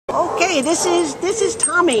Okay, this is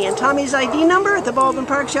Tommy, and Tommy's ID number at the Baldwin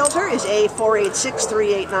Park shelter is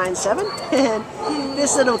A4863897. And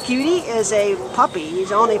this little cutie is a puppy.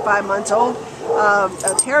 He's only 5 months old,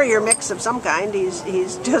 a terrier mix of some kind.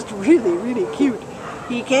 He's just really cute.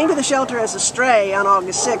 He came to the shelter as a stray on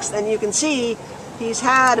August 6th, and you can see he's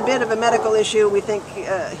had a bit of a medical issue. We think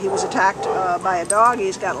he was attacked by a dog.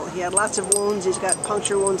 He had lots of wounds. He's got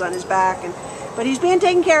puncture wounds on his back, but he's being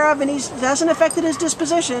taken care of, and he hasn't affected his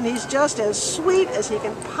disposition. He's just as sweet as he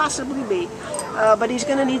can possibly be. But he's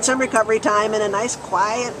going to need some recovery time and a nice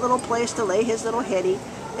quiet little place to lay his little heady.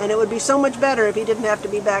 And it would be so much better if he didn't have to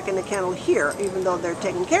be back in the kennel here, even though they're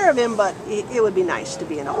taking care of him, but it would be nice to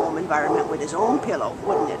be in a home environment with his own pillow,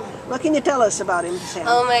 wouldn't it? What can you tell us about him, Sam?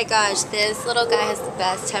 Oh my gosh, this little guy has the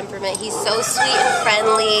best temperament. He's so sweet and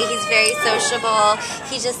friendly. He's very sociable.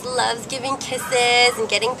 He just loves giving kisses and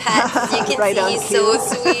getting pets. As you can Right see, on he's cue. so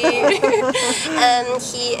sweet.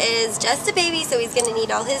 He is just a baby, so he's going to need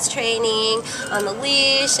all his training on the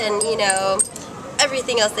leash and, you know,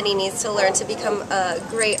 everything else that he needs to learn to become a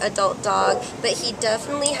great adult dog. But he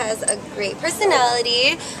definitely has a great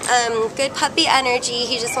personality, good puppy energy.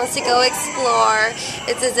 He just wants to go explore.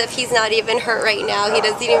 It's as if he's not even hurt right now. He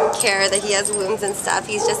doesn't even care that he has wounds and stuff.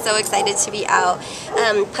 He's just so excited to be out.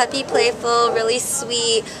 Puppy playful, really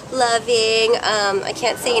sweet, loving. I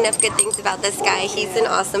can't say enough good things about this guy. He's an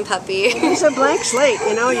awesome puppy. He's a blank slate,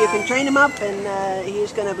 you know. You can train him up, and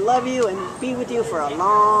he's going to love you and be with you for a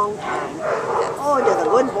long time. Oh, you're the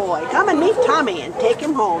good boy. Come and meet Tommy and take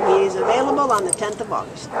him home. He's available on the 10th of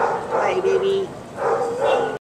August. Bye, baby.